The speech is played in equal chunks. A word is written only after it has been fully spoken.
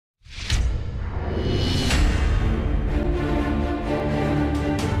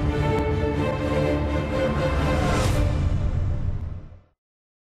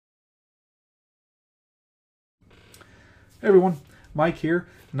Hey everyone, Mike here.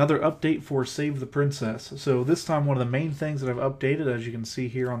 Another update for Save the Princess. So this time one of the main things that I've updated, as you can see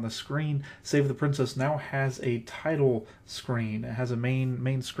here on the screen, Save the Princess now has a title screen. It has a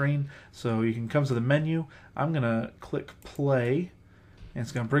main screen, so you can come to the menu. I'm going to click play, and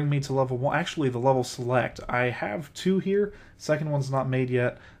it's going to bring me to level 1. Actually, the level select. I have 2 here. Second one's not made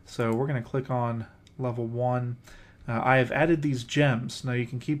yet, so we're going to click on level 1. I have added these gems. Now you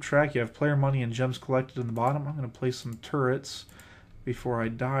can keep track. You have player money and gems collected in the bottom. I'm going to place some turrets before I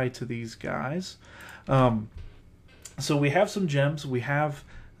die to these guys. So we have some gems. We have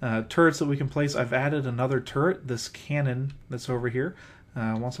turrets that we can place. I've added another turret, this cannon that's over here.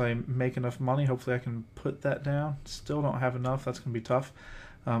 Once I make enough money, hopefully I can put that down. Still don't have enough. That's going to be tough.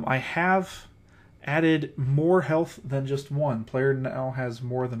 I have added more health than just 1. Player now has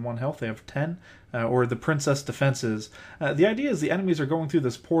more than 1 health. They have 10, or the princess defenses. The idea is the enemies are going through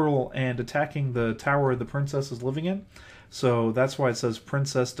this portal and attacking the tower the princess is living in. So that's why it says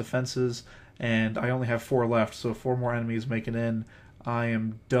princess defenses, and I only have 4 left. So if 4 more enemies make it in, I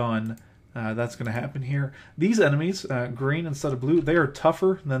am done. That's going to happen here. These enemies, green instead of blue, they are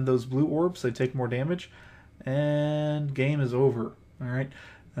tougher than those blue orbs. They take more damage, and game is over. All right.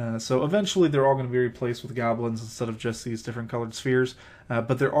 So eventually they're all going to be replaced with goblins instead of just these different colored spheres.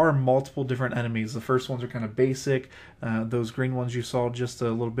 But there are multiple different enemies. The first ones are kind of basic. Those green ones you saw just a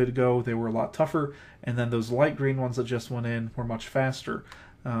little bit ago, they were a lot tougher. And then those light green ones that just went in were much faster.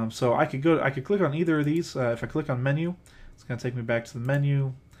 So I could click on either of these. If I click on menu, it's going to take me back to the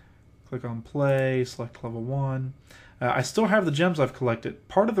menu. Click on play, select level 1. I still have the gems I've collected.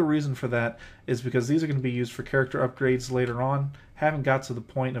 Part of the reason for that is because these are going to be used for character upgrades later on. Haven't got to the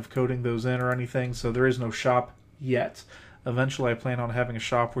point of coding those in or anything, so there is no shop yet. Eventually I plan on having a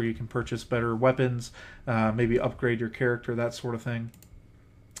shop where you can purchase better weapons, maybe upgrade your character, that sort of thing.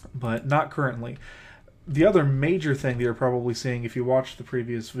 But not currently. The other major thing that you're probably seeing if you watched the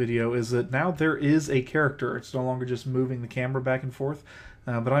previous video is that now there is a character. It's no longer just moving the camera back and forth,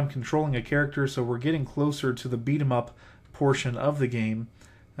 but I'm controlling a character, so we're getting closer to the beat-em-up portion of the game.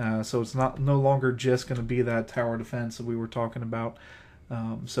 So it's no longer just going to be that tower defense that we were talking about.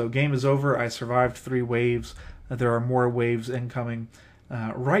 So game is over. I survived 3 waves. There are more waves incoming.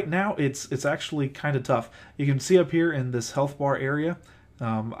 Right now it's actually kind of tough. You can see up here in this health bar area,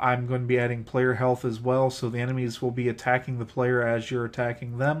 I'm going to be adding player health as well, so the enemies will be attacking the player as you're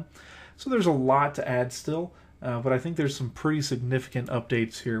attacking them. So there's a lot to add still. But I think there's some pretty significant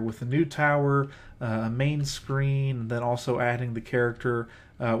updates here with the new tower, a main screen, and then also adding the character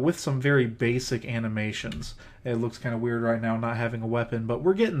with some very basic animations. It looks kind of weird right now not having a weapon, but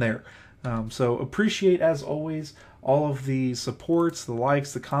we're getting there. So appreciate, as always, all of the supports, the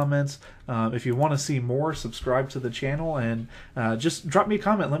likes, the comments. If you want to see more, subscribe to the channel, and just drop me a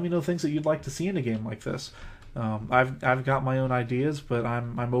comment. Let me know things that you'd like to see in a game like this. I've got my own ideas, but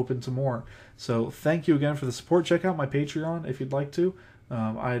I'm open to more. So thank you again for the support. Check out my Patreon if you'd like to.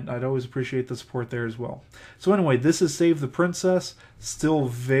 I'd always appreciate the support there as well. So anyway, this is Save the Princess. Still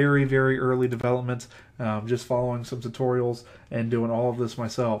very, very early development. Just following some tutorials and doing all of this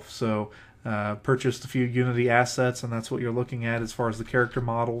myself. So purchased a few Unity assets, and that's what you're looking at as far as the character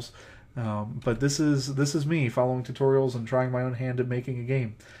models. But this is me following tutorials and trying my own hand at making a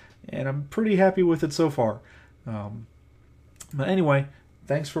game. And I'm pretty happy with it so far. But anyway,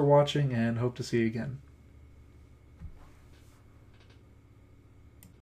 thanks for watching, and hope to see you again.